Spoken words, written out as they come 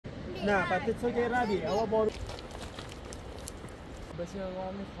نه پتت تو که ربی هوا بارو بس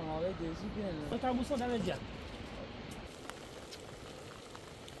من میخوام آقای دیزی بیان تا موسا نمیجا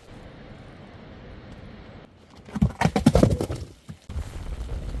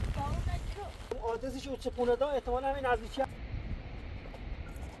آدرسش رو چپونه دا احتمال همین نزدیکی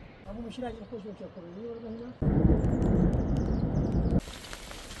همون میشه اگه خوش میشه کنی برو ببینم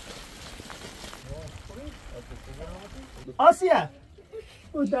آسیا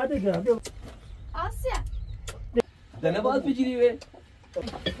او داده گرم آسیا ده نباید بگیری به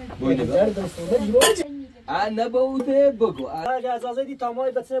بوینه بر نباوده بگو اگه از آزادی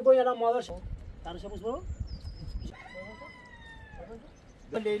تامای بتونه بوینه هم مادر شد تنشه بوز برو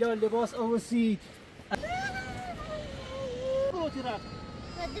لیلا لباس آوسید برو تیرم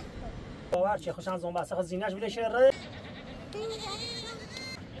باور چه خوشن زنبه است زینش بله شره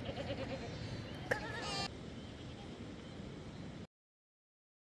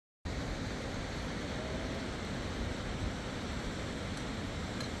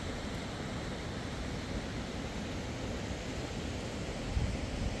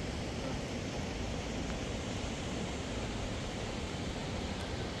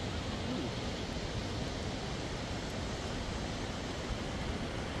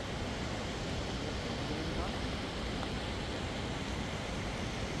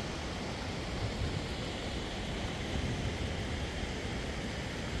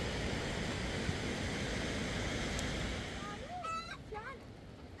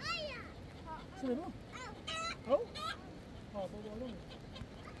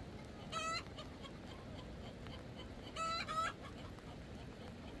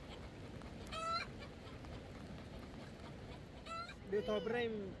تا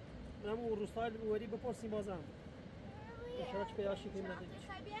بریم نمو روستای بوری بپرسیم بازم اشاره چه پیداشی کنیم ندید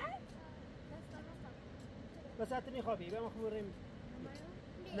بس حتی میخوابی بریم خوب بریم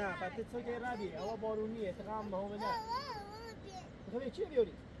نه پتت تو که ربی هوا بارونیه تقام مهمه نه میخوایی چی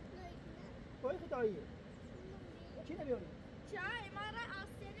بیاری؟ بای خداییه چی نبیاری؟ چای مرا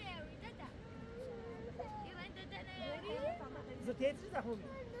آسیا نیاوریده ده ایران داده نیاری زتیت چی زخمی؟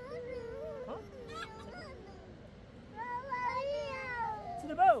 ها؟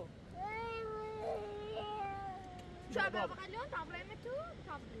 چی باو؟ شو بابا خلیون تمرین تو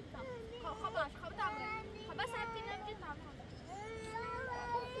تمرین خب باش خب تمرین خب بس هرکی نمیشه تمرین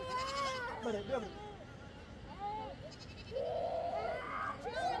بله بیا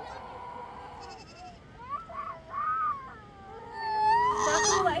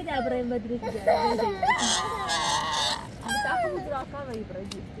تاخذ وايد ابراهيم مدري ايش جاي تاخذ دراكه ما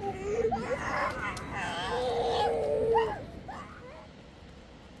يبرد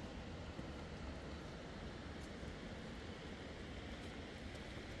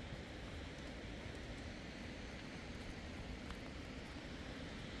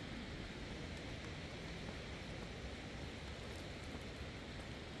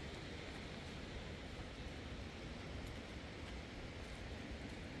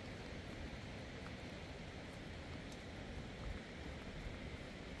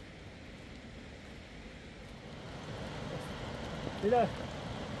لا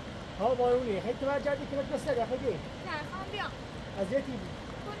ها باروني حيت ما جاتي كنت بسال يا حقي لا خام بيان ازيتي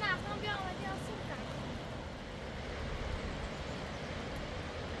كنا خام بيان ودي السلطة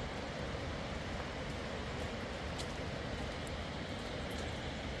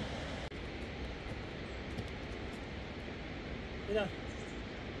لا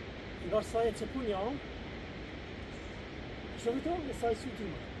يقول صاير تكون يوم شو بتقول صاير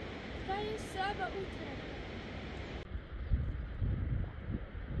سوتي كاي السابع اوتر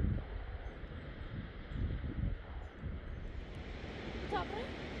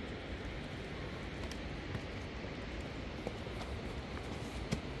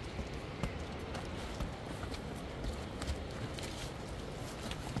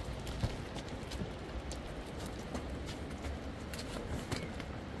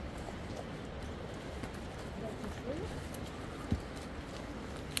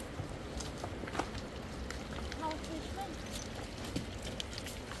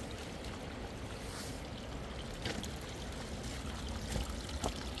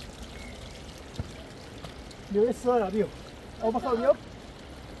بيو الصايع بيو او بخاو بيو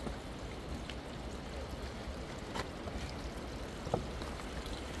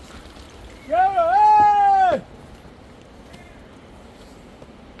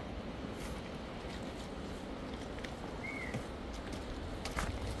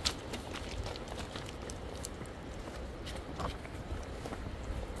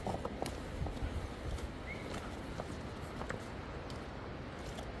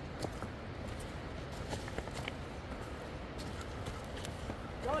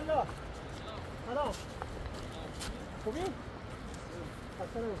سلام خوبی؟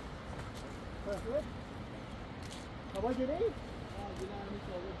 خسته نباش خوبه؟ هوا گیره ای؟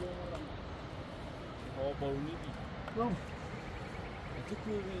 هوا بارونی بی نام تو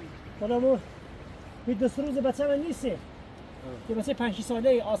کوبی حالا ما یه دست روز بچه من نیسته که بچه 5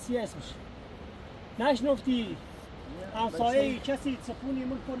 ساله آسیه اسمش نشنفتی همسایه کسی سپونی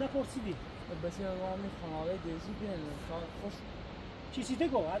ملک رو نپرسیدی بچه ما می خانواده دیزی بیان خوش چی سیده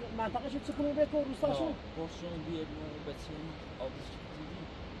گو؟ منطقه شد سپونی بکن روستاشون؟ خوششون بیاد بچه آبش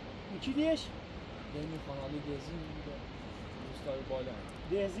دیدی چی دیش؟ یعنی خانواده دیزی میده روستای بالا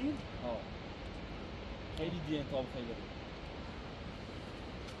دیزی؟ خیلی دیگه انتاب خیلی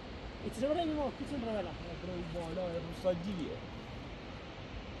ایتونه برای این ما کتون برای بلا برای بالا روستا دیگه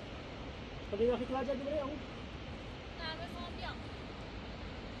خب این وقتی که جدی برای اون؟ نه میخوام بیام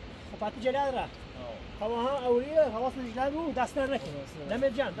خب پاتی جلال را هوا ها اولیه حواس نجلال رو دست در نکن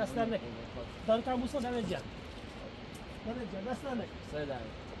دمت جان دست در نکن دارو تاموسا دمت جان دست در نکن سلام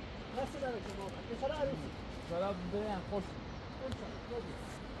دست در نکن بابا انشالله عروسی سلام بریم خوش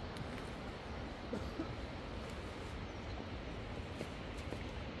انشالله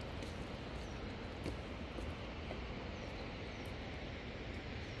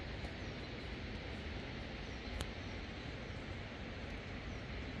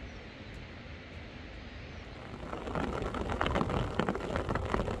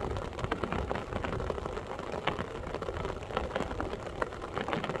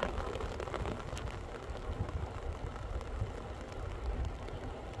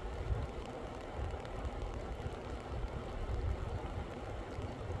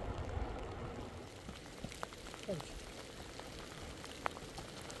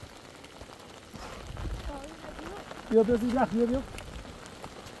بیا بیا زیر بیا بیا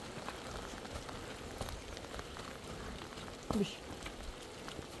بش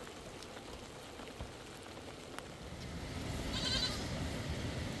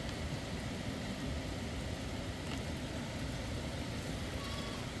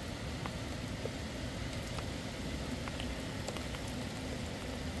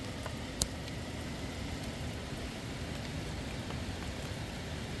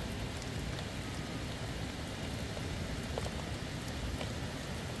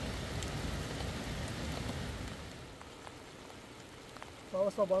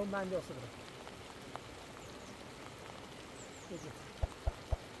بابا با اون بنده آسه برم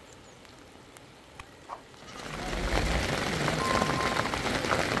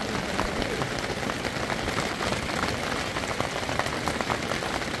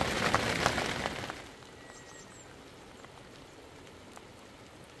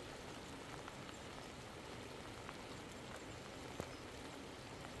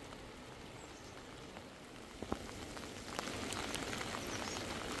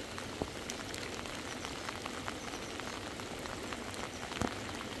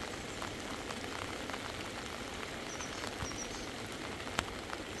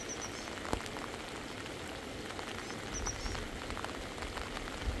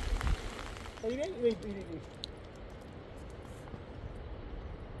Wait.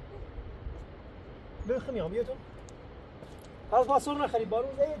 بخم يا بيتو خلاص ما صرنا خلي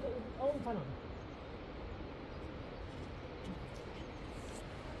بارون زي او فنان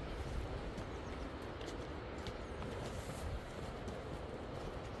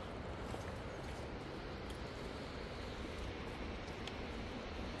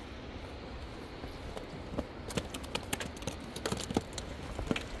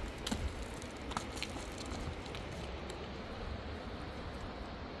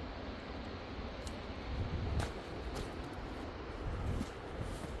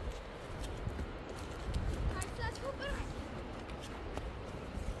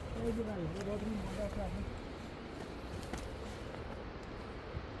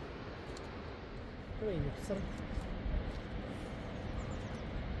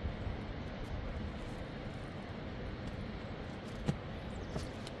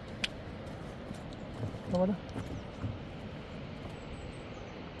Tamam.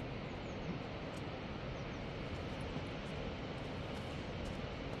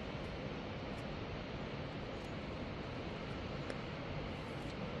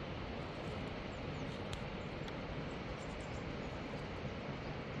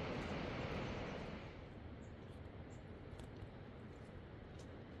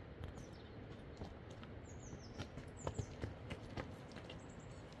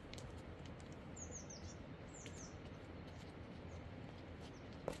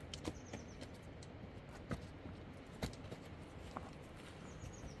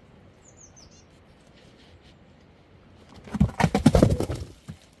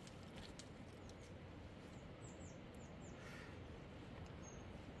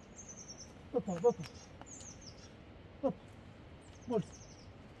 بپا بپا بپا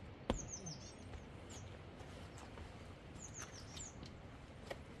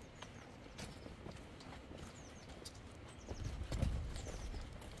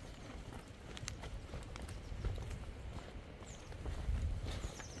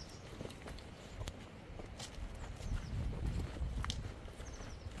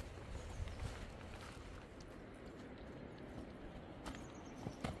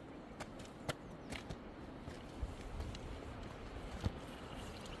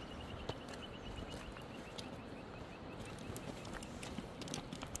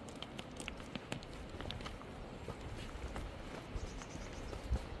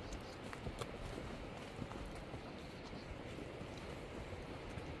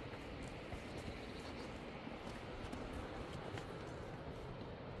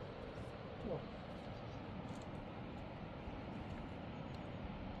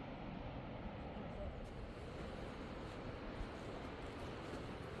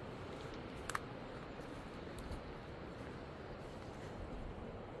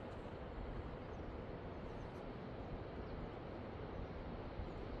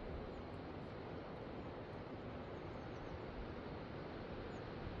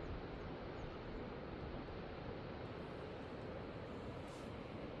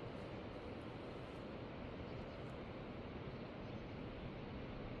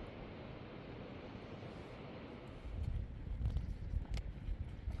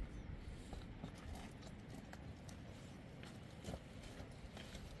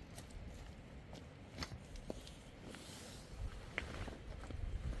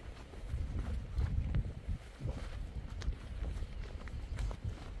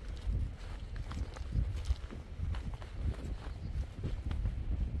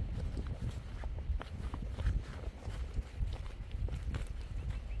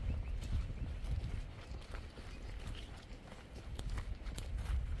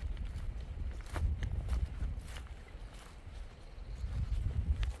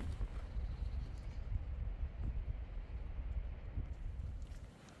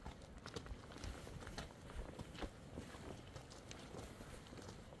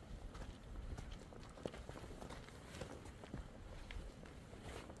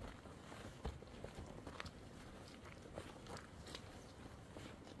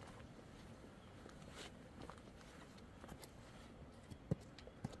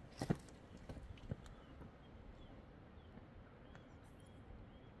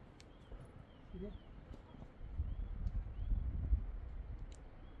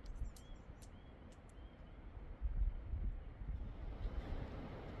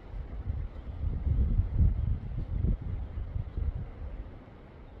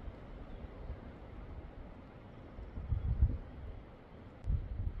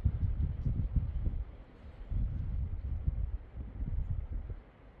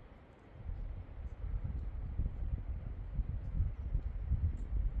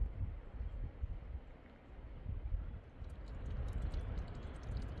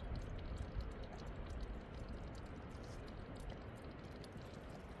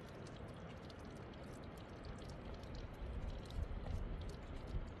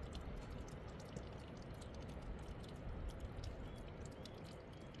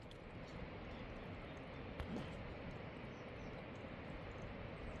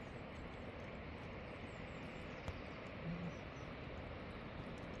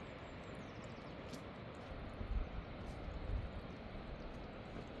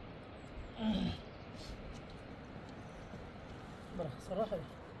برو صراحة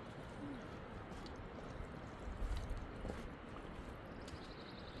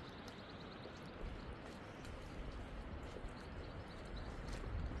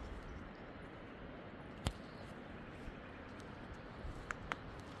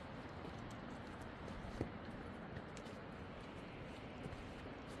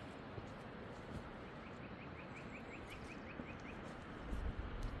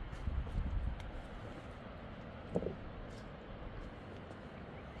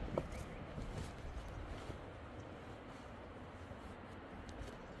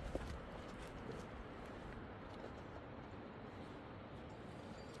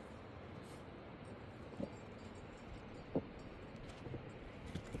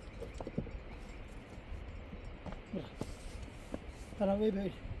ترى وين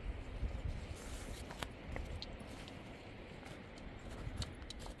بعيد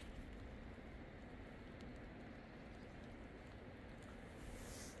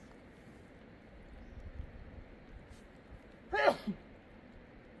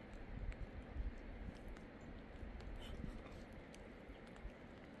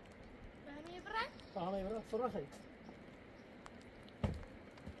يبرد؟ همه يبرد فرا خیلی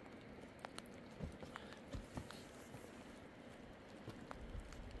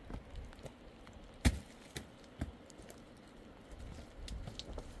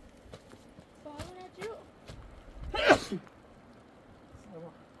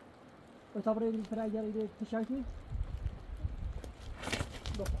تا برای این پراگر ایده تشکیل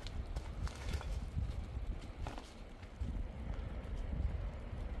بخور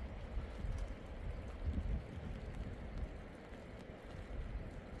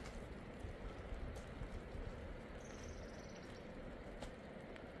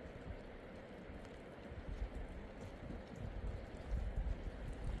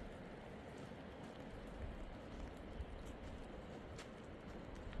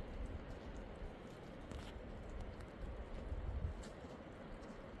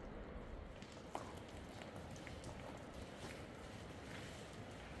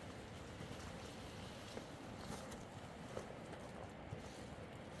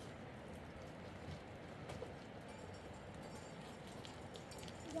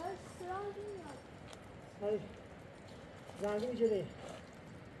هاي زنگی جلی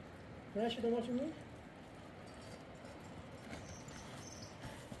نشده ما چون می؟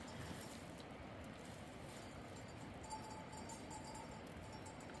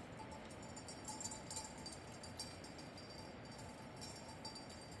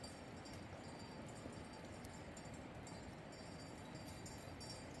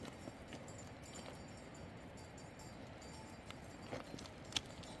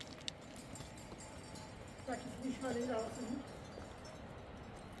 düşman eli alsın.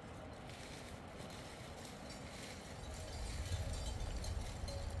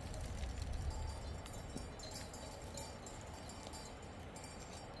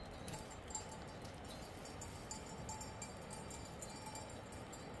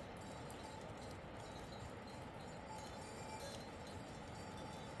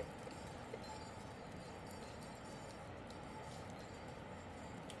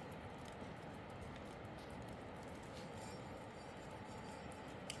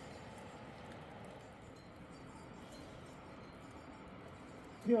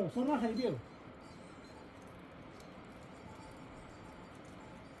 بیا سرما خیلی بیا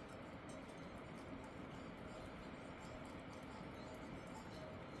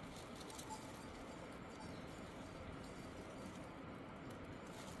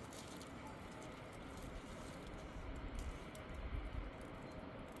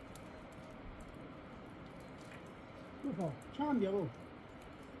بخور چند بیا بو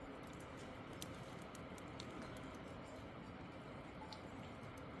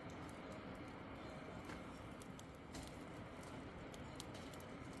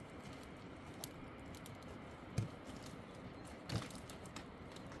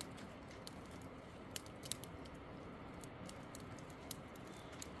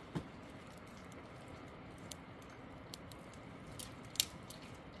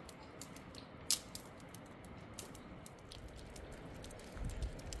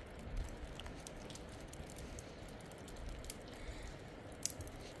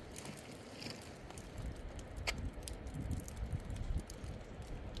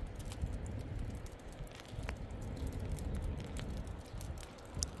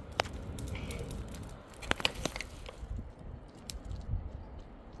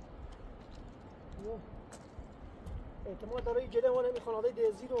احتمال داره این جلوه مال همین خانواده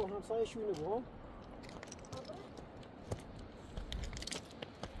دیزی رو همسایه شونه بود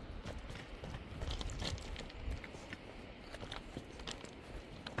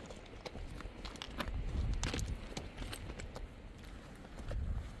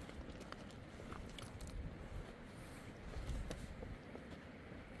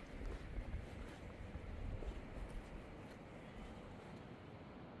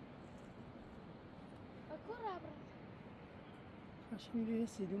میره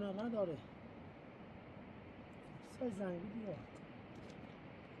سیدون هم نداره سای زنگی بیا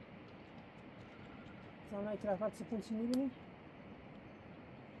زمان یک رفت سپون چی میبینی؟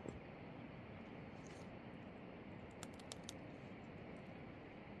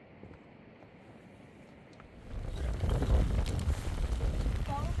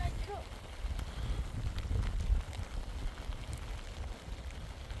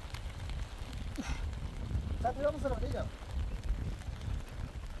 تا بیا بسرم دیگه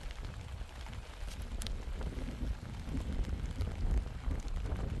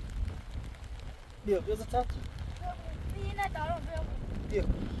بیا زودتر اینه دارم بیا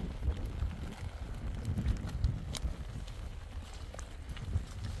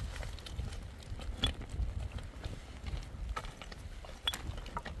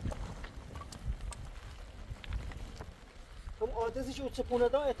آدرسش او چپونه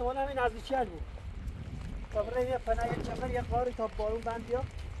دا احتمالا همین نزدیکی هل بود تا برای یه پناه یک چپر یک قاری تا بارون بند بیا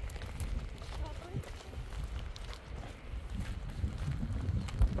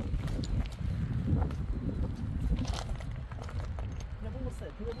نبون مصره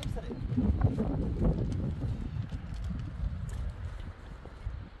تو نبون مصره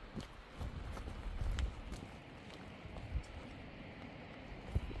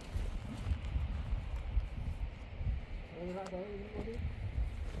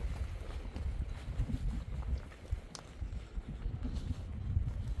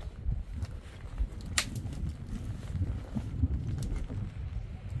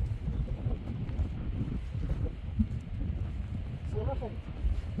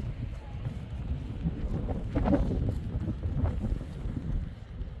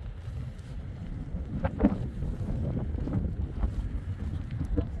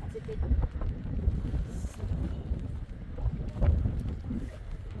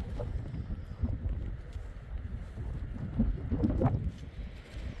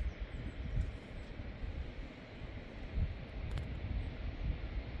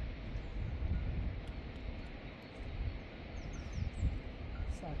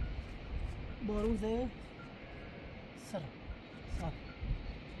بارون زه سر سر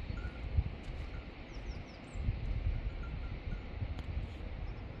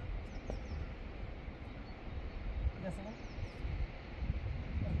مثلا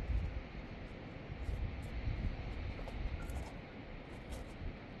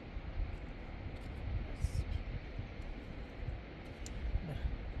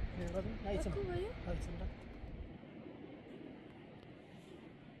نه ایتم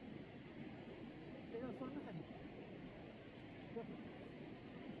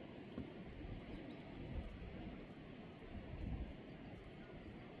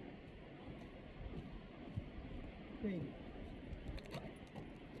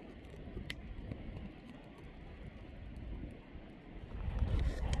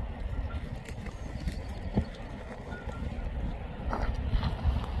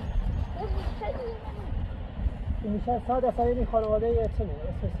میشه ساده اصلا این خانواده چنه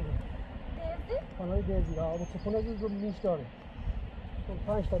اسمش دیزی؟ خانواده دیزی ها اما چپونه رو میش داره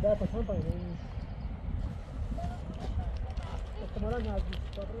 5 تا 10 تا چند پایینه این احتمالا نزدیک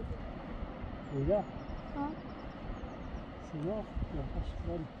اینجا؟ ها سیاه یا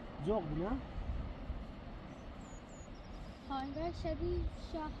زوغ بود نه؟ انگار شبیه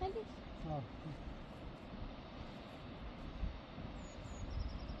شاخلش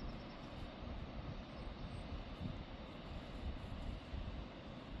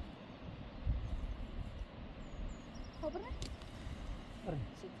خبره؟ آره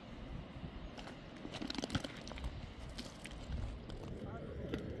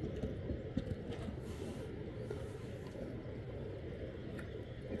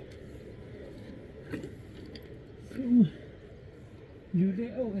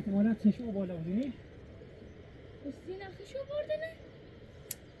جوله او احتمالا تشو بالا بودی بستی نخشو برده نه؟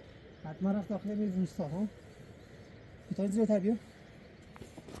 حتما رفت داخل بیر روستا ها بطاری زیر تر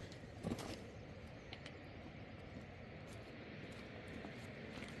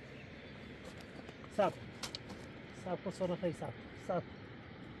سب کن سارا خیلی سب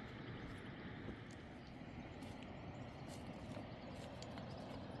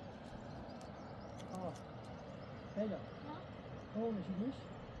خیلی همون میشیدیش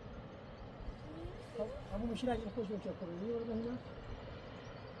همون میشید اگه خوش بچه کنی یه برده هینا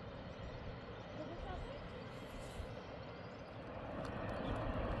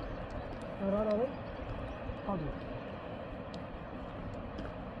آره خواهدی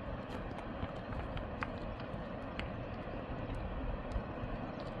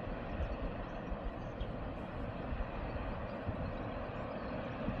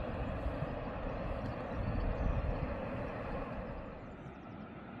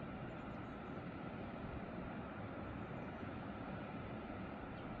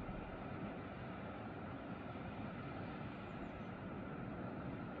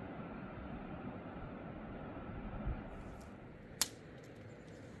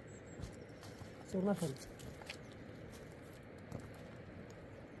سر نخوری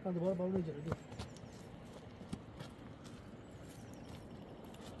من دوباره بالون رو جلو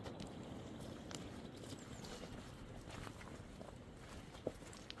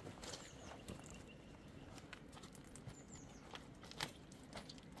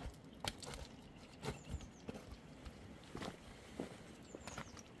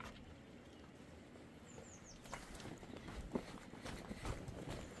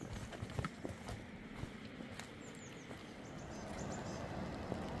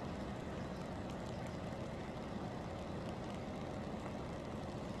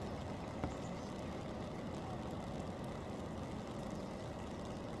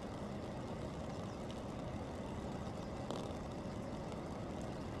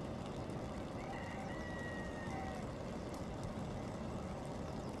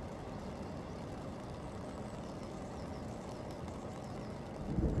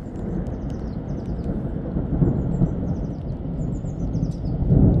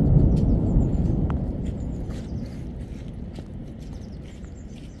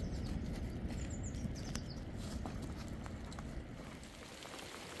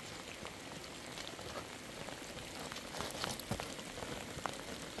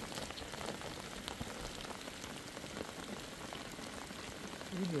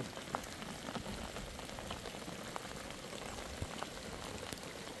بیاری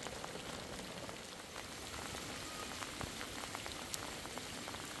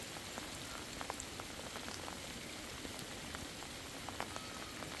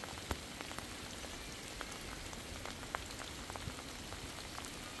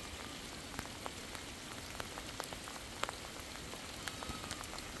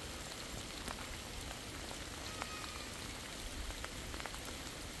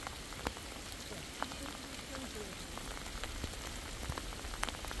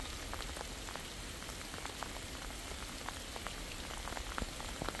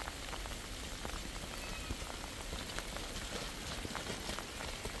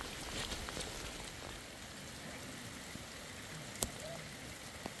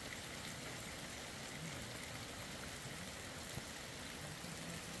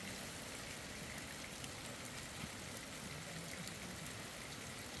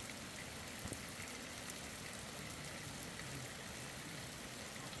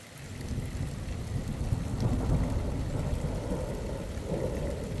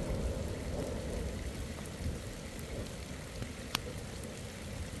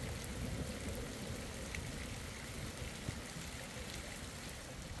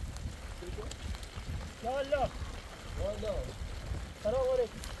لا لا والا سلام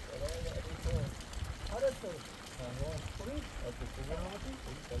علیکم سلام علیکم حالت تو سلام خوبی؟ سلامتی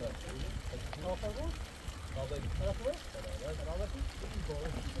آفرین آبادی خوبه؟ سلامتی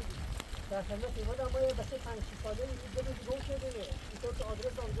در خدمت ایمان ما یه بچه 5-6 ساله دیگه گم شده اینطور که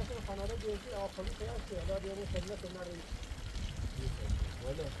آدرس آموزش خانواده گرفتی آفرین پیاز که حالا بیاریم خدمت نریم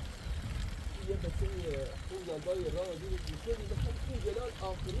والا یه بچه اون زنبای راه دید دوسته دیده خب این جلال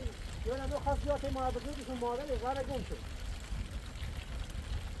آخرین یعنی دو خاصیات محافظه که مادر غیر گم شد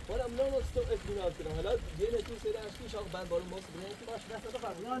والا من نماست تو اطمینان کنم حالا یه نتون سر اشکی شاق بند بارون باست بگنه که باش دست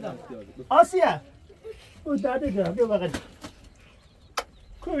بفرمایید آسیا او داده گرم بیا بغل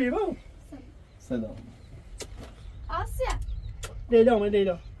خوبی با سلام آسیا لیلا اومد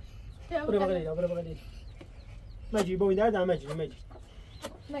لیلا برو بغل مجی لیلا برو بغل لیلا مجی با این درد هم مجی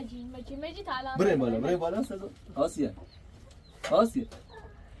تعال برای بالا سزا آسیا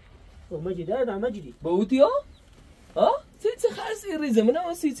او مجی درد هم مجی با اوتی ها؟ چه خرسی ریزه من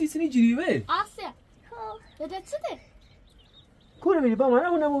هم سینی جریبه آسیا داده چه ده؟ کور میری با من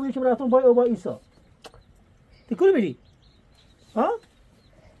اون نمو که رفتم با ایسا تی کور میری ها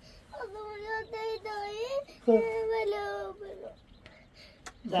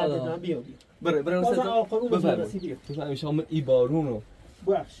درد دارم بیا برای سزا بفرمایید شما ای بارونو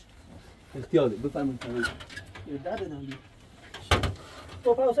بخش اختیاره بفرمایید درد دارم بیا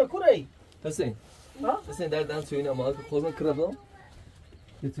تو پاوسا کوری حسین دردم توی این اماحات که خودم کردم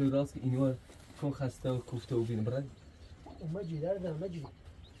یه توی راست که اینوار چون خسته و کوفته و بینه برای مجی دردم مجی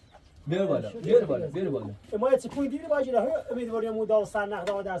بیار بالا ما یه چپوی دیگه باجی ره امیدواریم اون داو سر نخ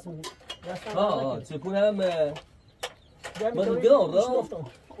داو دستمون چپون هم من گدام را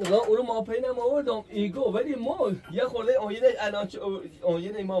اونو ما پینم آوردم ایگو ولی ما یه خورده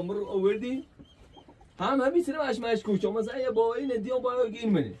آینه ما رو آوردی همین سرم اشمش کوچه مثلا یه با این دیون با گین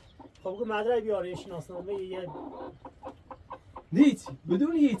منه خب که مدرک بیاره شناسنامه یه هیچی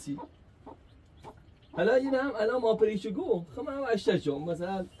بدون هیچی حالا این هم الان ما پریشو گو خب هم اشتشو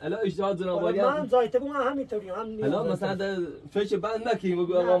مثلا الان اجتهاد جنابالی من زایته بگم همینطوری هم الان مثلا در فش بند نکیم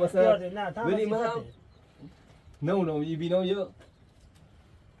بگو آقا مثلا ولی من هم نه میبینم یا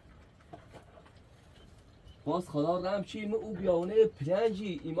باز خدا رحم چی او بیاونه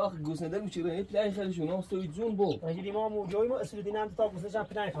پلنجی ایما گوسنده میچره پلنج خیلی شوناست توی جون بو اگه ایمام جوی ما اسرودین هم تا گوسنده هم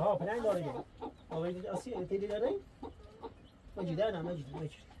پلنج ها پلنج داره دیگه آقا اسی تیلی داره مجید نه مجید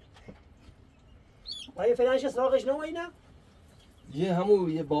آیا پلنج سراغش نو اینا یه همو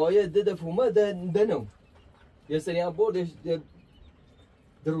یه بای ده فوما دنم یه سری هم بردش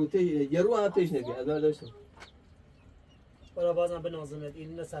دروته یه رو هم پیش نگه از من داشتم برای بازم به نازمت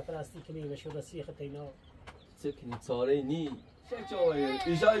این سفر هستی که نیمه شده سیخ تینا سکنی ساره نی شچوی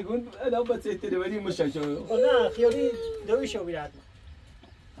ایشای گون الان با تیتری ولی مشچوی نه خیالی دوی شو بیاد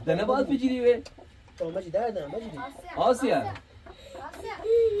دنه باید بگیری به تو مجید دردم مجید آسیا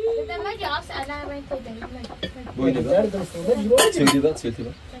مجی آسیا الان باید تو بوی نگاه سیلتی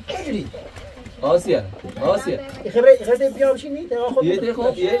با مجید آسیا خبره بیام چی نی تو یه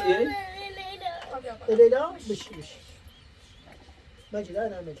خوب یه لیلا بش مجید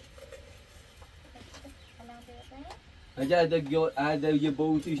دردم مجید اگر یه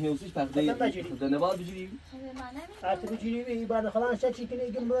بوتیش نوسیش پخته دنه باید بگیری artık bu ciriyi ben falan şey çekine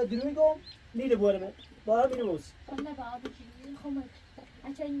gün böyle dürüyorum. Neydi bu arada? Bana bir olsun.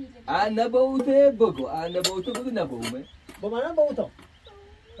 نبوته بگو نبوته بگو نبومه Bu bana bu oto.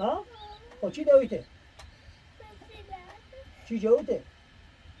 ها؟ خب چی دویته؟ چی جوته؟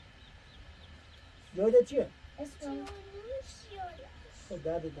 جوته چیه؟ خب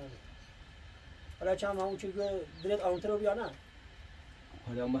درد دانه حالا چند همون چی که دلت آرامتر رو بیا نه؟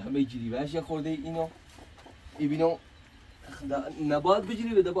 حالا ما همه جیری بهش یه خورده اینو ببینم نباید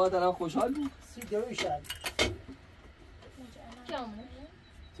بجیری بده باید الان خوشحال بود سی دوی شد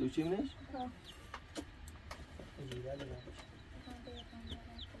تو چی منش؟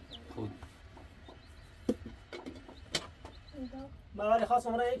 خود من ولی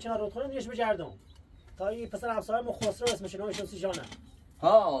خواستم را یک چنان رودخونه نیش بجردم تا این پسر همسایه مخصرو اسمش نامشون سیجانه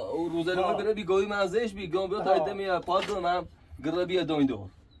ها او روزه رو بره بیگوی منزش بیگم بیا تا ایده پاد رو من گره بیا دوین دور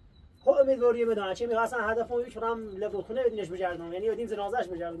خب امیدواری بدانم چه میخواستن هدف اون یکم لب رودخونه بدینش بجردم یعنی بدین زنازش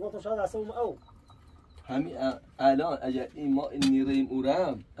بجردم گفتم شاید اصلا او همین الان اگر این ما نیریم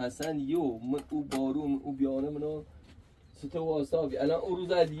اورم اصلا یو من او بارون او بیانه منو سته واسطابی الان او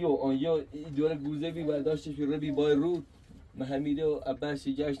روز دیو آن یا دور گوزه بی برداشتش رو بی بای رود من همیده و ابرش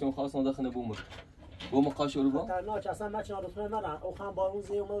جشتم خواستم داخل بومر بوم قاش رو با خطرناک اصلا من چنان رودخونه نرم او خم بارون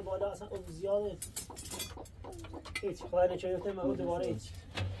زی اومد بالا اصلا او زیاده هیچ خواهی نچه یفته من او دوباره هیچ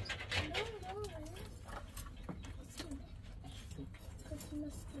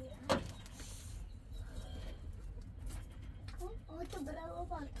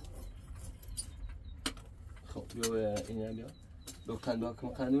خب بیا این بیا لو قندوا کم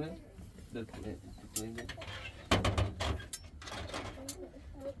قانونه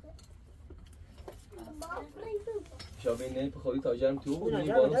شابه نه بخوری تاجرم تو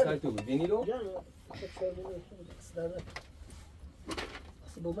این بارون سر تو ببینی رو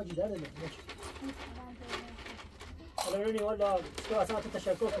بابا جدار ده حالا نونی والا تو اصلا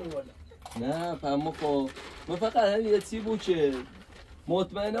تشکر کنی والا نه فهمو خب من فقط همین یه چی بود که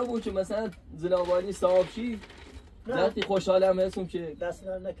مطمئنه بود که مثلا زنابانی صاحب شی وقتی خوشحالم هستم که دست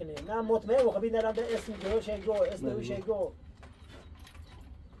نکنه نه مطمئن بخواه بید نرم به اسم دو شنگو اسم دو شنگو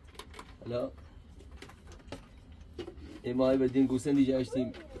حالا این ماهی به دین گوسن دیجه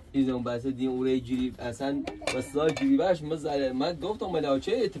اشتیم ایزون بسه دین اوره جیری اصلا وصلای جیری باش مزاره من گفتم ملا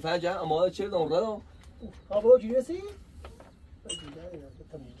چه اتفاق جا اما چه دون را آبا جیری هستی؟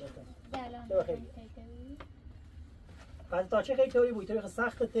 بعد تا چه خیلی طوری بود طوری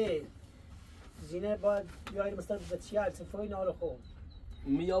سخت ته زینه باید بیایی مثلا به چیال صفایی نال خوب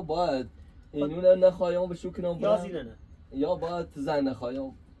یا باید اینو نخوایم به شو کنم یا زینه نه یا باید زن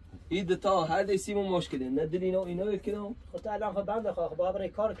نخوایم این تا هر دیسیمون مشکله نه دل اینو کنم خود الان خود بند خواه باید برای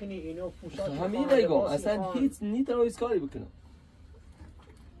کار کنی اینو پوشاک همین بگم اصلا هیچ نیتونم کاری بکنم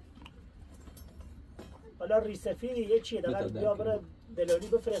حالا ریسفی یه چیه دقیقا بیا برای دلالی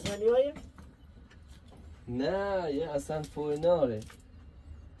بفرست من نیایه نه یه اصلا فویناره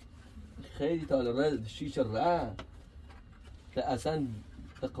خیلی تاله شیش ره اصلا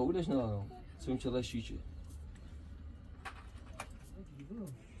به قولش ندارم چون چرا شیشه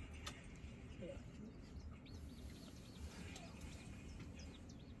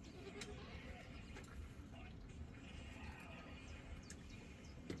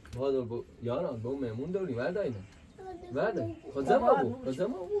بادر یاران با مهمون داریم ورد اینا ورد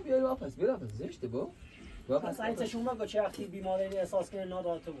خزم او بیای واپس بیا واپس زشته با پس این شما با چه وقتی بیماری احساس کنه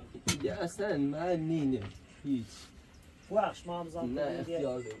نادارته بود یا اصلا من نینه هیچ وقش ما هم زن نه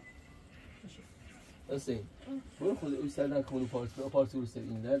اختیار داریم اصلا برو خود اوی سر نکنو پارتی رو سر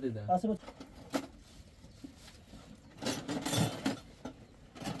این درده ده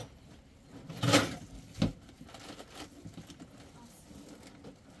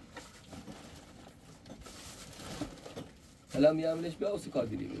الان میامنش بیا اوسی کار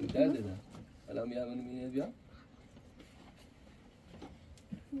دیدی درده ده الان میامنه مینه بیا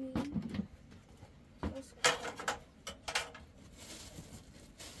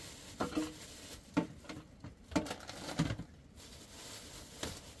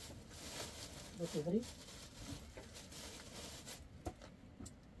بگیری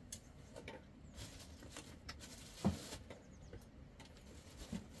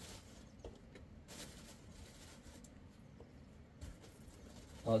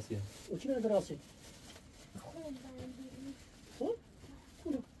آسیا و چی نداره آسیا؟ خب؟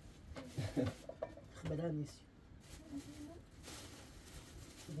 کورو بدن نیست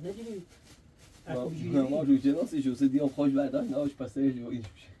نجیری ما رو جناسی شو دیام خوش برداشت ناش پسه جو ایش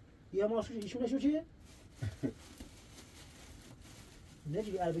میشه یا ما ایشونشو چیه؟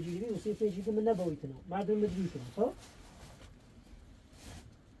 نجیری عربی جیری و سیف ایشی که من نباییتنم مردم مدریو کنم خب؟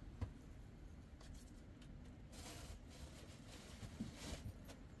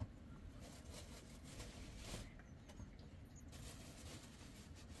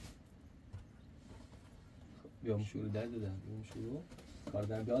 بیام شروع درد دادم بیام شروع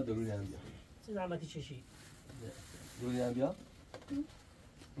کاردن بیا درونی هم بیا چه زحمتی چشی درونی هم بیا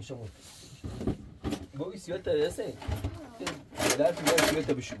میشه مرد با این سیال تا دسته در تو باید سیال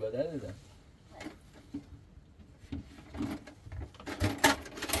تا بشو بدن نده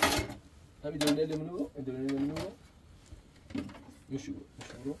همین درونی لیمونو برو این درونی لیمونو برو مشو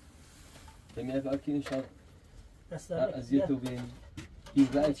برو تمیه فقط که نشان اذیت و بین این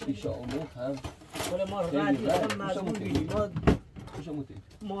رای که شاعمون هم ولی ما ردی هم مجبور بیدیم ما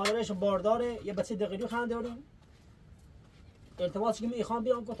مادرش بارداره یه بچه دقیقی خنده داریم التماس که میخوام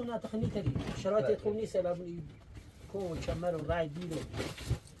بیام گفتم نه تخنی تری شرایط خوب نیست ببینی کو چمر و رای دید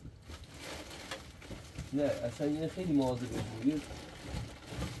نه اصلا یه خیلی مواظب بود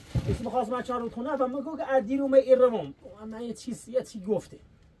کسی بخواست من چهار خونه و میگه که ادیرو می ایرمم من یه چیزی گفته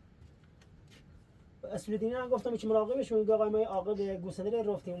اصل دیگه گفتم که مراقبش میگه آقا ما عاقل گوسنده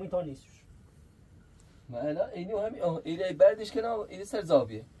رفتیم اون تا نیست من اینو همین ایده بعدش کنم ایده سر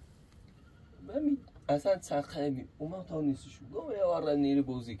زاویه من اصلا سخمی اون تا نیستش گفت یا آره نیره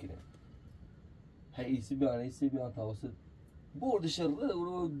بازی کنه هیسی بیان توسط بردش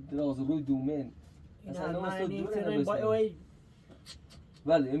رو دراز روی دومن اصلا من این با ای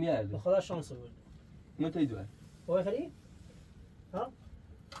ولی میاد خدا شانس بود متى يدوي هو خليه ها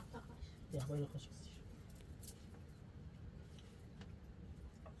يا باید خوش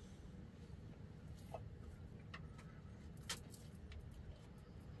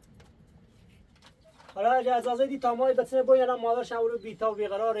حالا اگه اجازه دی تا مای بتونه باید مادرش اولو بیتا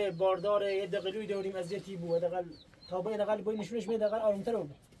بیقرار باردار یه دقیقی داریم از یتی بود دقیقا تا باید دقیقا باید نشونش میده دقیقا آرومتر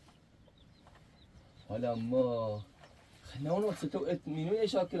بود حالا ما خلنا اونو ستو مینوی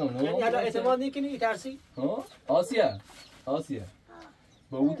اشاک کنم یعنی حالا اعتماد نیکنی ترسی؟ ها؟ آسیا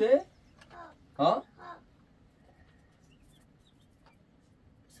بوده؟ ها؟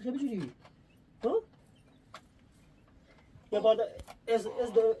 سخی بجوری؟ ها؟ یا بعد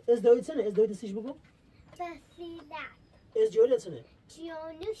از دوید سنه؟ از دوید سیش بگو؟ بسیلت از جوری سنه؟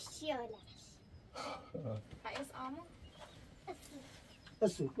 جیانوش جیانش از آمون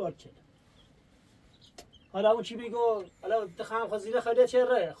از سو بار چه حالا اون چی بگو حالا تخم خزیره خیلی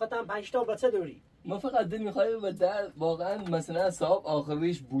چهره خودم 5 تا بچه داری ما فقط دل میخوای و در واقعا مثلا صاحب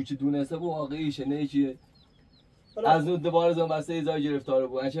آخریش بوچ دونسته بود واقعیش نه چیه از اون دوباره زن بسته ایزای گرفتار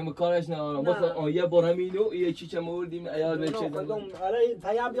بود اچم کارش نه مثلا یه بار همینو یه چی چم آوردیم عیال بچه دادم آره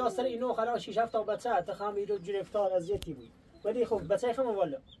پیام بیاستر اینو خلاص 6 7 تا بچه تخم اینو گرفتار از یتی بود ولی خب بچه خم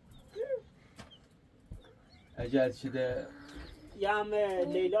والا اجازه شده یام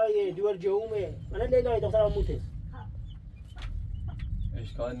لیلای دور جومه من لیلای دختر موته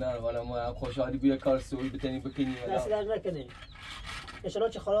اشکال نداره حالا ما هم خوشحالی بیا کار سوی بتونیم بکنیم دست در نکنه اشالله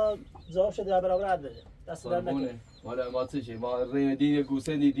چه خلا جواب شده در برابر عدل دست در نکنه حالا ما چه ما ریدین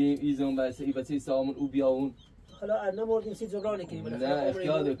گوسه دیدیم ایزون بس ای بچه سامون او بیا اون حالا ارنا مردیم سی جبران کنیم نه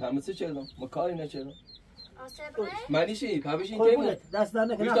اختیار دارم چه چرا ما کاری نچرا آسبره معنیشه پاپشین تیم دست در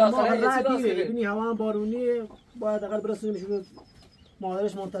نکنه ما رادیه ببینی هوا هم بارونیه باید اقل برسونیم شروع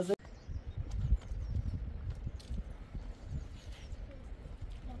مادرش منتظر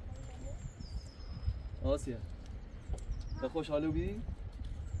آسیا تو خوشحالو بیدی؟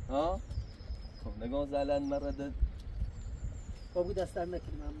 ها؟ خب نگاه زلن مرده بابو دست در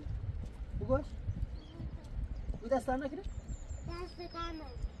نکنی ممنون بگوش؟ بگو دست در نکنی؟ دست در نکنی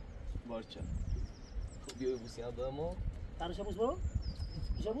بارچه خب بیای بوسی هم دارم ها؟ تنشا بوس برو؟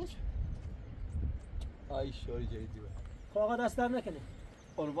 تنشا بوس؟ ای شاری جایی دیوه خب آقا دست در نکنی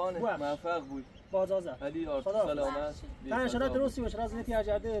قربانه موفق بود بازازه علی آرتو سلامت تنشا درستی باشه راز نتی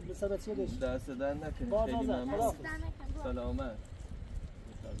اجرده سبتیه داشت دست در نکنی خیلی بازازه ممنون سلامت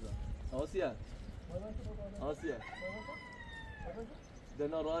آسیا آسیا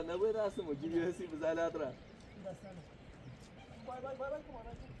دنا راه نبود راستم و جیبی هستی بزالات را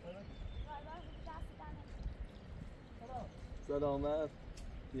سلامت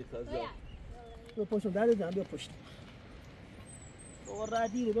بی خزا بیا پشتم در دیدم بیا پشت بابا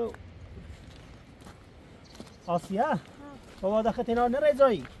ردی رو آسیا بابا دخت اینا نره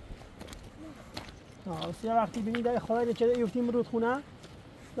جایی آسیا وقتی بینی دای خواهی چه یفتیم رود خونه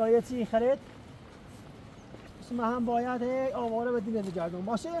دایه چی خرید بس ما هم باید آواره بدیم بگردم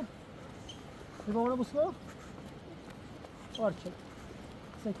باشه؟ ببامونه بسکو؟ آرچه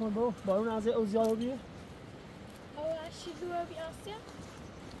سکن برو بارون از اوزیاد رو بیه چی رو بی آسیا؟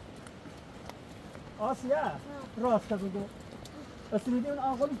 آسیا راست که بگو اصلی دیون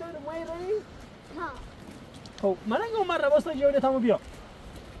آقایی داره مایی رایی؟ ها خب من نگم من رو باستا جوریت همو بیا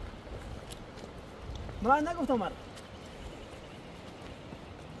من نگفتم من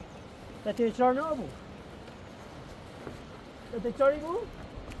به تکرار نبود به تکراری بود؟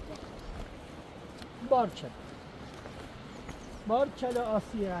 بارچه بارکلا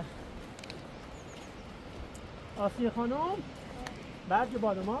آسیه آسیه خانم برج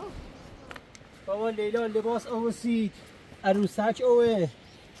بالما بابا لیلا لباس اوسید عروسک اوه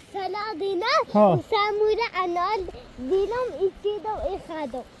Salahuddin ها سمور انال دیلم ایچیدم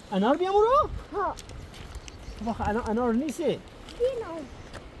ایخادم انار بیامورو؟ ها بخ انار نیسته دیلم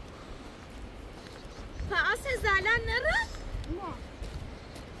فاس زالان نره؟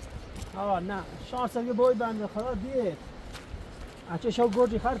 نه آه نه شانس اگه باید بنده خدا دید اچه شو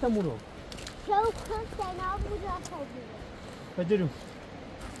گرجی خرتمونو شو خم سنا بود را بدرو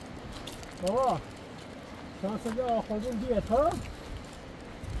بابا شانس اگه آخوزون دید ها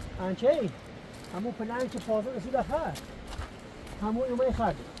انچه همون پلنگ که فازه رسید خرد همون اومه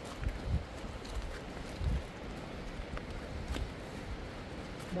خرد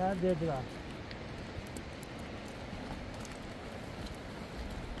در دید را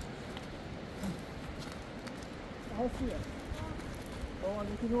آسیه بابا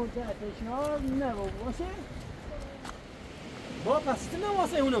یکی نور ده تشنار نه بابا واسه بابا پس نه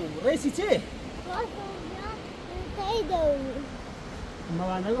واسه اونمون رئیسی چه؟ تایدم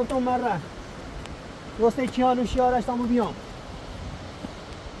ما نگفتم مره واسه کیانو شیارش تامو بیام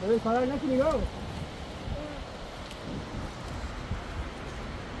ببین کارای نکنی گو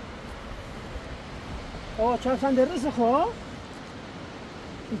آه چفشن درسه خواه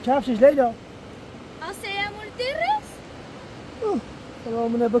این چفشش لیلا آسیا مردرس؟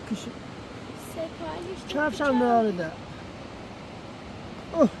 سلامونه بکشی سپالیش چفشم نارده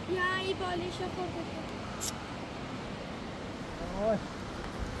یا ای بالیش خورده آه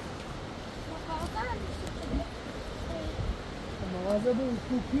مغازه بود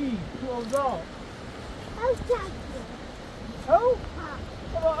توپی تو اوضاع او چکه او؟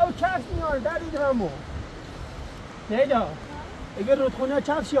 بابا او چفش میاره دردید همو لیلا اگر رودخونه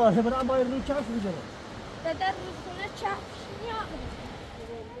چفش یاره برام باید رود چفش بجره دادر رودخونه چفش نیاره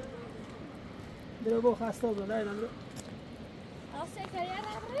برو با خسته برو لیلا برو آسیا کریر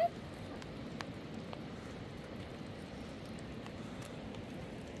نبره؟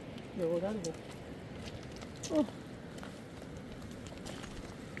 بودن بود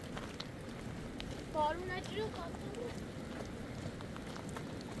بارون اجرو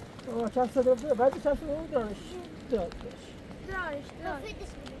کامتون چفش داره بعدی چفش رو دارش دارش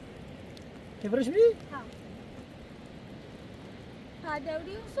که برش می؟ ها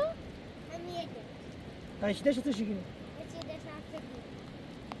دوری اوسو؟ همیه ده ایشیده شده شگینی ایچیده شفتی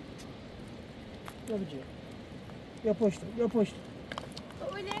یا بجه یا پشت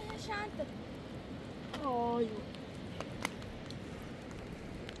اوله نشانت آیو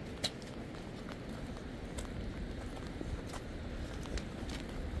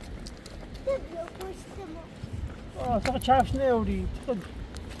بیا پشت ما ساقه چفش نیوری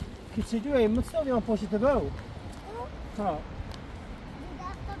کسی دوی مستو بیان پشت تو ها دست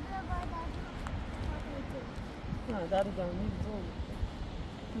بیا باید نه در دانی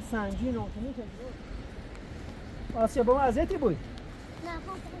این سنجی نوتونی که آسیا بابا ازیتی بوی نه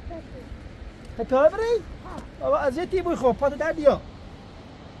خواهد خطاه بری؟ بابا ازیتی بوی خوب پاتو در بیا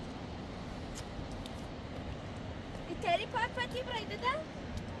ایتری پاتی برای داده؟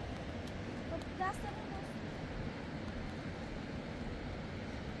 دست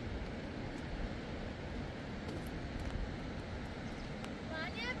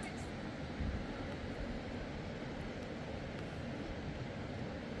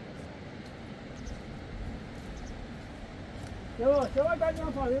شو بعد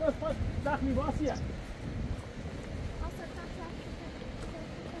من فاهمی باز پاس زخمی باسیه اگر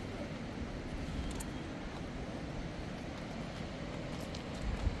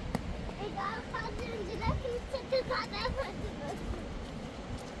خواهد اینجا هیچ چه کاره باشی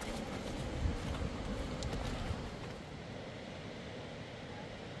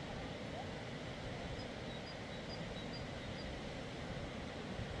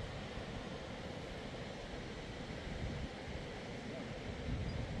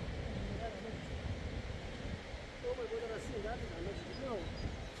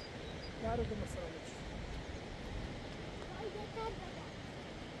یارو که مسئله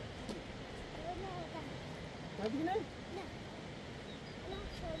دیگه نه؟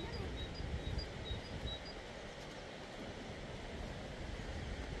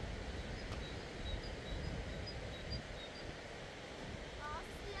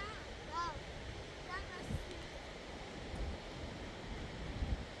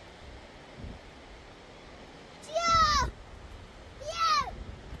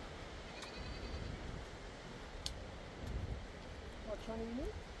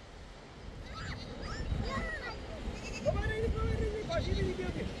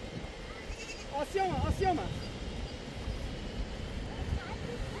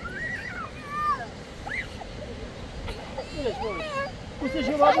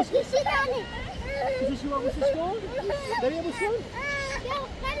 واپس کشیدنی کشی واپسش کن داری بوسون یا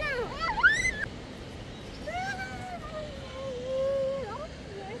خلام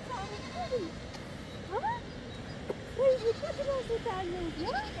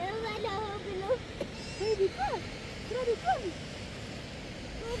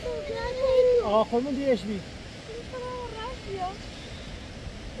خورمون دیش بی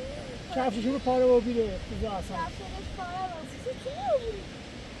کفشش رو پاره و بیره تو آسان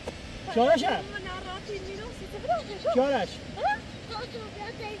چارش هم چارش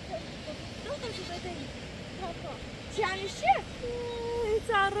یعنی چیه؟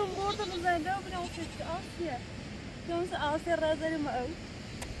 سرم بردم و زنده و بودم فکر آسیه جامس آسیه را داریم ما او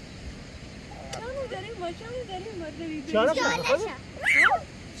چانو داریم ما داریم چارش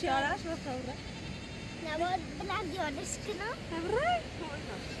چارش و خوره نباید بلند یادش کنم نبره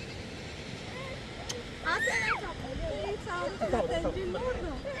آسیه را تنجیل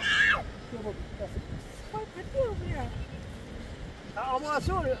بردم خواهد پتی رو بیرم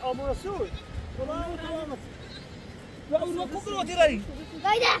آمورسول و اون رو کن رو تیراری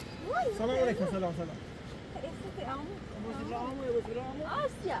سلام علیکم سلام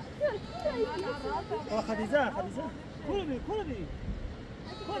آسیا خدیجه کلو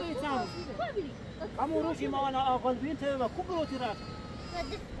بی تام همون روشی ما انا آقل بین ته و خوب رو تیرار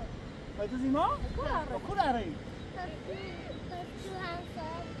فایده زیما کل اری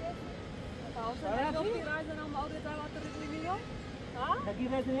نگی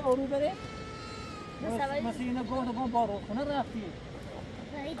رزنی اورو بره مثل اینه گون بارو خونه رفتی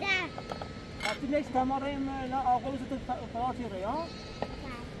وقتی لیش تماریم آقل تو فراتی ری ها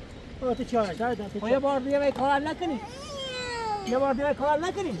تو چارش دادن یه بار دیگه کار نکنی یه بار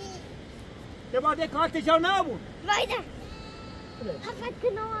دیگه کار تجار نبود وایده هفت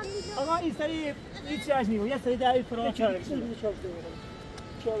کنم آقا این سری هیچ چیز نیست یه سری در فراتی چارش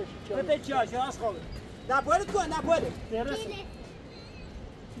چارش از خوابه نپوید کن نپوید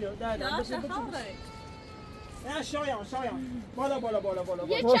نه شایان بالا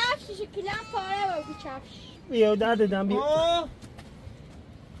یه کفش کلم پاره بود کفش بیا درد دادم بیا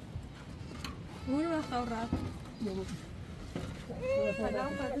برو بخور رفت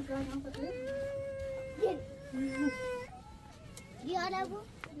یالا بود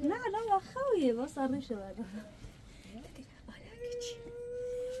نه بخوریه با سر شده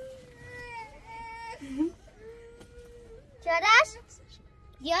چرش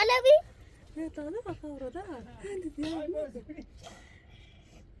یالا بی نه تازه بخور ده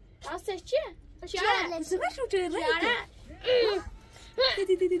آسش چیه؟ چیاره؟ سمشو چیاره؟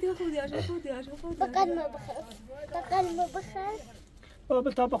 دیدی خودی بقل ما بخیر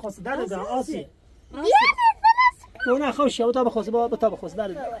بابا تا بخواست درد دادم آسی یالا نه خوشی تا بخواست بابا تا بخواست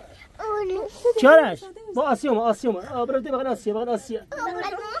درد دادم چارش با آسیوم برای بقیل آسیا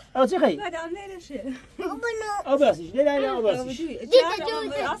چی خیلی؟ بعد آن نرشه آباسیش نه آباسیش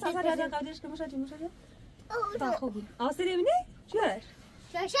آسیا نمیدی؟ چیش؟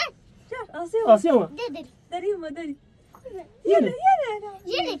 آسیوم داریم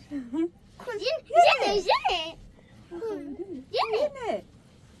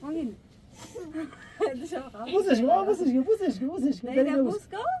یه بوسش کن نه بوس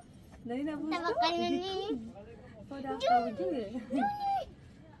خدا خوابیده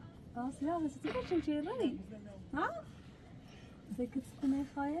آسیا هستی که چه رانی ها ذکر کنه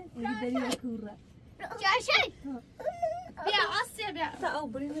خواهد داری بکوره جاشن بیا آسیا بیا تا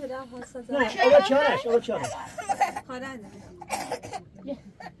بریم به راه واسه نه اول چارش خدا نه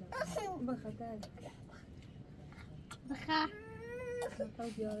بخا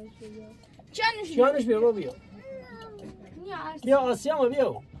جانش بیا بیا آسیا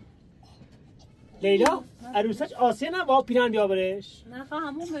بیا لیلا عروسش آسیا نه با پیران بیا برش نه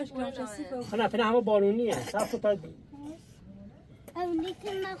همون مشکل چسی کو نه فعلا همه بارونیه صف تا اولی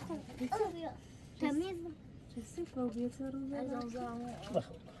که من خوب تمیز چسی کو بیا تو رو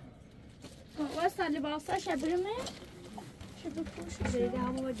واسه لباسش برمه چه بپوشش دیگه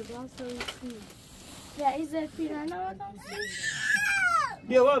همون لباس سی رئیس پیران آدم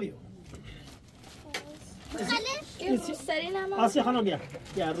بیا خاله این روسری نمام آسیا خانم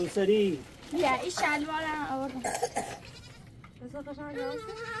بیا روسری بیا این شلوارم آوردم بسا قشنگ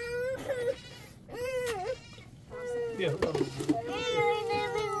بیا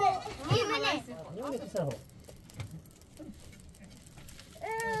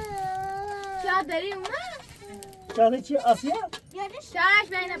چه داری اومد؟ چه چی آسیا؟ چهارش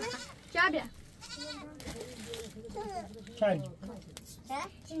بینه چه بیا چای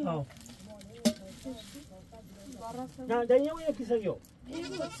آه نه دنیا و یکی سریو این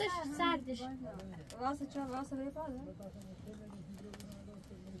بوسش سردش واسه چه واسه ریپاده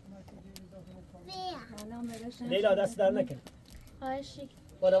لیلا دست در نکن خواهشی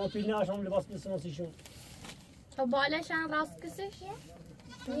بالا ما پیل نشام لباس بسناسیشون تا بالشن راست کسش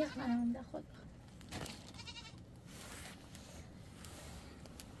میخوام ده خود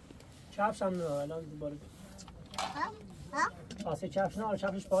چپش هم نه الان دوباره آسه چپش نه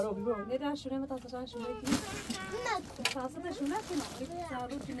چپش پاره و بیبون نده شونه ما تاسه شونه کی تاسه شونه کی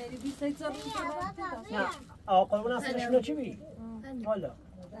سارو کی میری بی سایت نه آقا قربون اصلا شونه چی بی حالا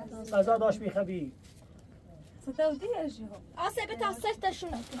غذا داشت میخبی ستودی اشی آسه به تاسه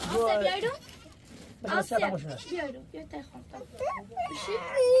تشونه آسه بیایدم آسه بیایدم بیا تخم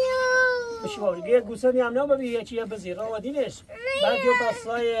بشی باوری دیگه گوسه میام نه ببی یه چیه بزیر را و دینش بعد دیو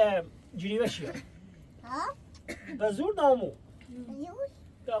تاسای جیری بشی به زور نامو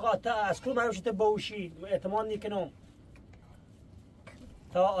آقا تا از کل مروشت باوشی اعتماد نیکنم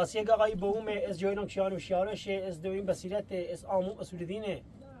تا آسیه آقایی بوم از جایلم کیانو شیارشه از دویم بسیرت از آموم اصول دینه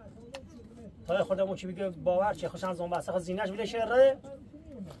تا خودمون چی بگه باور چه خوشن زنبه اصلا زینش بله شهره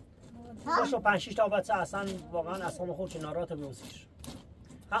باشو 5-6 تا بچه اصلا واقعا اصلا خودش ناراحت بیوسیش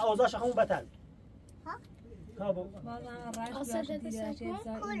ها اوضاعش همون بتل ها بو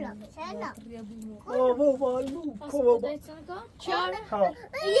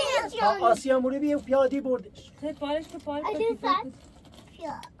آسیا موری بی پیادی بردش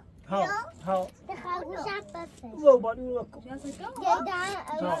ها ها و بالو وکو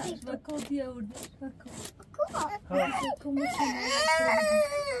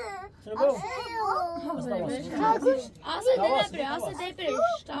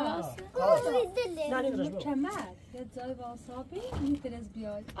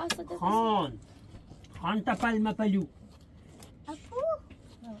خان تپل مپلو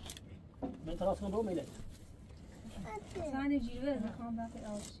من تراس کن رو میلد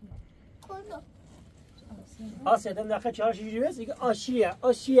آسیا دم داخل چهار شیری بس دیگه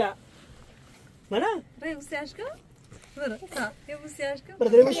آشیه منه ری بوسیاشکو برو ها یه بوسیاشکو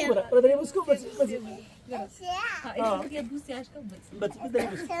برادری بوسکو بس ها یه بوسیاشکو بس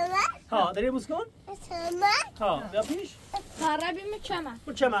ها داری بوس کن ها بیا پیش قربی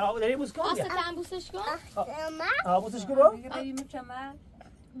میچمه ها داری بوس کن آسه تن بوسش کن ها بوسش کن با ببین میچمه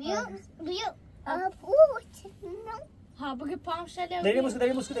بیو ها بگه پام شده داری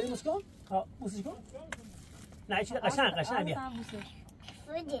بوس کن ها بوسش کن نه چی قشنگ بیا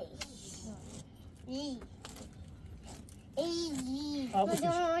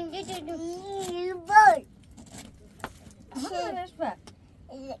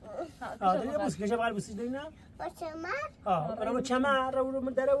داری بوس کن شبال بوسش داری نه ها برو چمر رو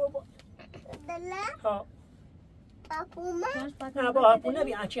من داره و ها نه با هپو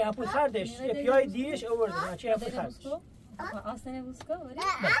نبی انچه هپو خردش یه پیای دیرش آورده انچه هپو خردش آسنه بوسکو بری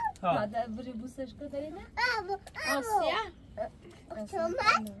بعد بری بوسش کو داری نه آسیا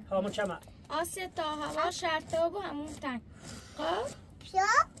ها من چمر آسیا تا هوا شرطه و همون تن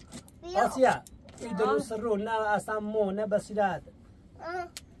آسیا این درست رو نه اصلا مو نه بسیرت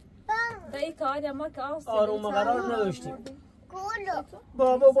دایی کاری اما که آسیا آروم قرار نداشتیم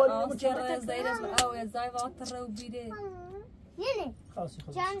بابا آسیا را زیرش او ازای واتر رو بیره یعنی خاصی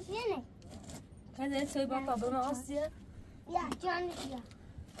یعنی کنه توی با کابل آسیا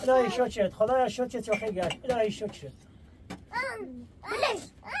الهی شکرت خدایا شکرت چه خیلی گشت الهی شکرت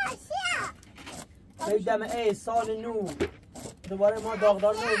دم ای سال نو دوباره ما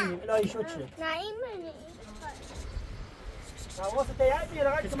داغدار نمیبینیم الهی شکرت نه این منی حواست یاد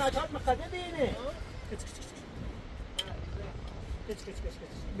میره وقتی که مجهات مقدم بینه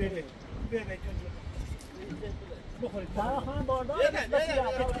بیا بخورید خانم باردار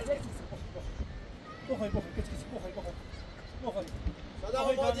بخورید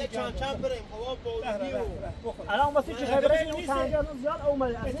صدا یک چند بریم هوا بودی الان واسه چه خبره این پنجاه روز زیاد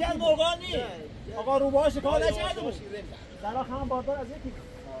اومد استاد مرغان نیست آقا روباش کار نشده باشه صدا خانم باردار از یکی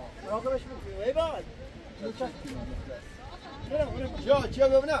راقبش بود ای بابا چیا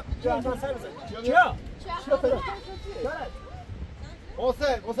ببینم چیا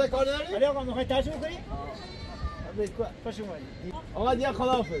حسین کار نداری؟ ولی آقا میخوای ترجمه کنی؟ خوش اومدی آقا دیگه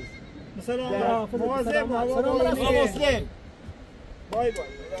خداحافظ مثلا مواظب آقا مسلم بای بای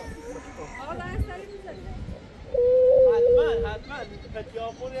حتما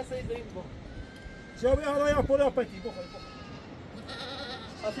پتیاپور یه سری داریم با چیا بیا حالا یا پول پتی بخور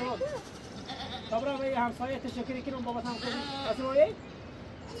اصلا طبعا به همسایه تشکر کنم بابا هم کنی اصلا ای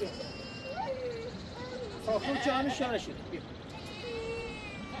ساخون چه همین شهر شد بیا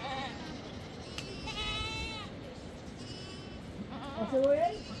اصلا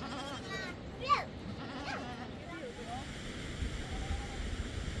ای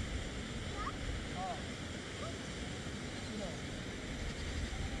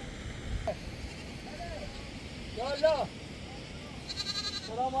يلا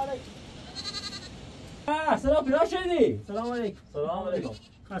السلام عليكم. سلام پیدا شدی؟ سلام علیکم. سلام علیکم.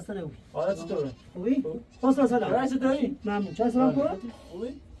 خسته نباشی. حالت چطوره؟ خوبی؟ خسته سلام. رئیس داری؟ ممنون. چه سلام کن؟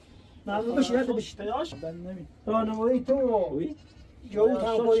 خوبی؟ ممنون باشی. یاد باشی. پیداش؟ من نمی. راهنمایی تو. خوبی؟ جو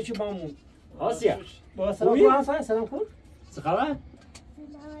تماشایی چه بامون. آسیا. با سلام کن حرفا سلام کن. چه خبر؟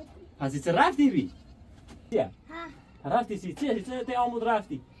 هستی چه رفتی بی؟ چیه؟ رفتی چیه تی آمود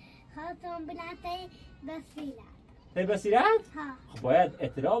رفتی؟ خواستم بلنده بسیرت. تی بسیرت؟ خب باید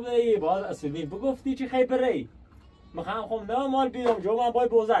اعتراف بدهی باید اصولی بگفتی چی خیلی بری میخوام خب نه مال بیدم جو من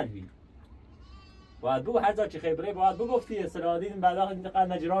باید بوزن بی باید بگو هر جا چی خیلی بری باید بگفتی سلادین بعد وقت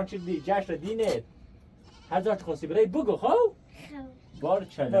اینتقال نجران چی دی جشن دینت هر جا چی خواستی بری بگو خب؟ بار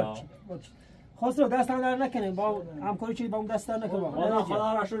چلا خسرو دست در نکنیم با همکاری چی با اون دست در نکنیم.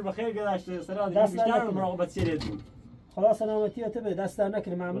 خدا را شکر بخیر گذشته سلادین بیشتر مراقبت سیرت بود. خدا سلامتی تو به دست در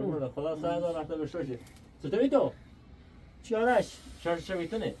نکنیم. ممنون. خدا سلامت مرتبه شوشه. چطوری تو؟ چیارش؟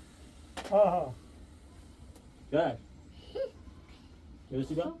 شویتونه. آها. Gel.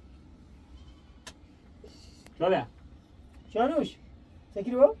 Görüyorsun bak. Şöyle. چانوش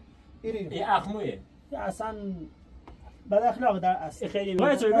سکری با؟ ایری. این اخمویه. اصلا بد اخلاق در اصل. خیلی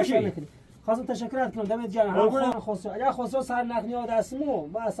باید باشی. خواستم تشکرات کنم دمت گرم. خسرو. اگر خسرو سر نخنی ها دستمو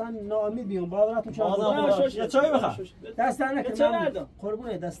و اصلا ناامید بیام باورتون چه یه چای بخوام. دست در نکنم.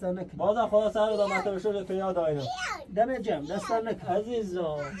 قربونه دست در نکنم. بازم خدا سر داد مرتبه شد تو یاد آینم. دمت گرم دست در نکنم.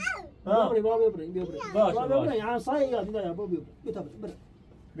 عزیزم. ببری ببری. باشه ببری همسایه یاد میدم ببری. ببری.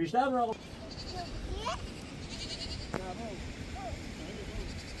 بیشتر مراقب.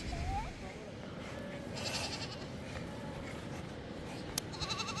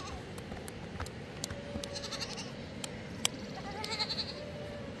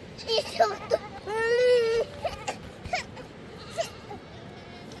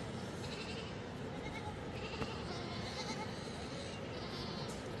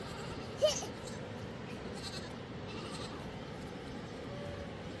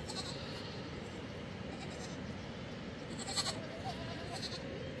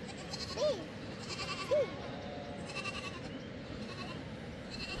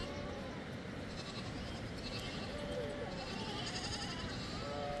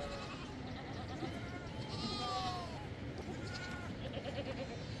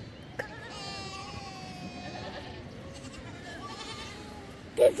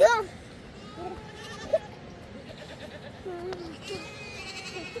 Kızım.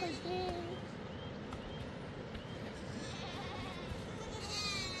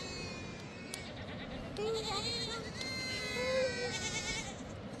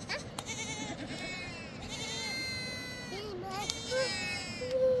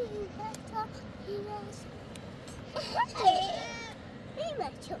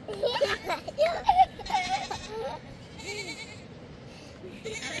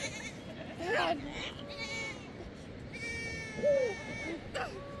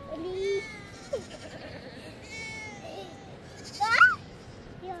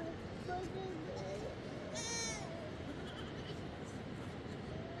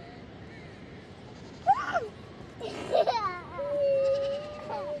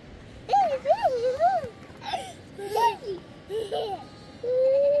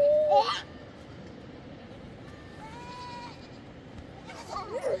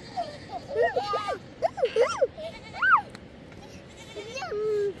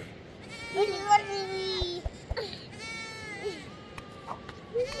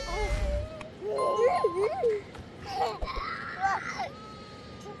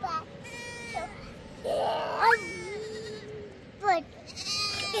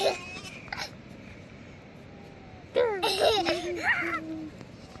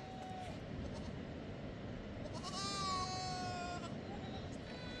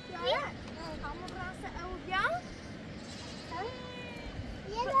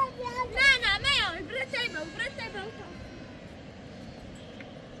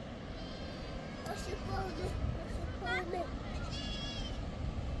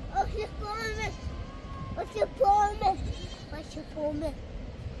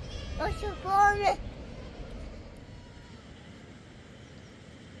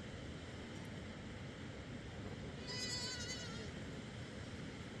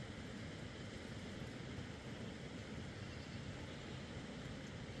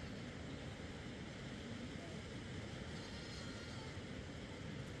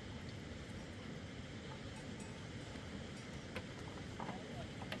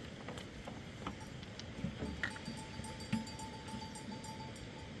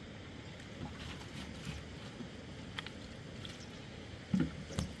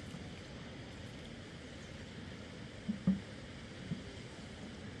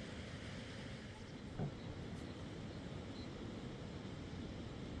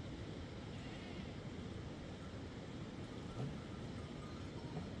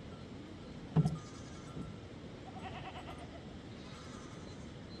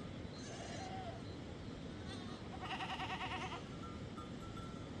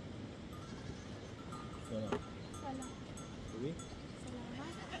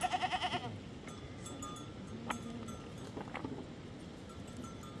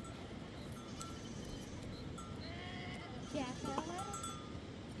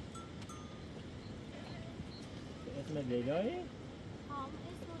 لیلایی؟ ها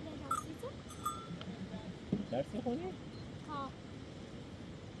اسم لیلا چیزه؟ درسی خونی؟ ها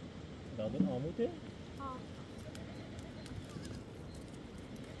دادون آموده؟ ها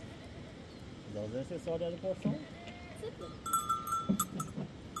دادون 3 سال از پرسان؟ سپی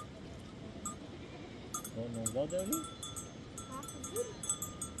دادون 19 داری؟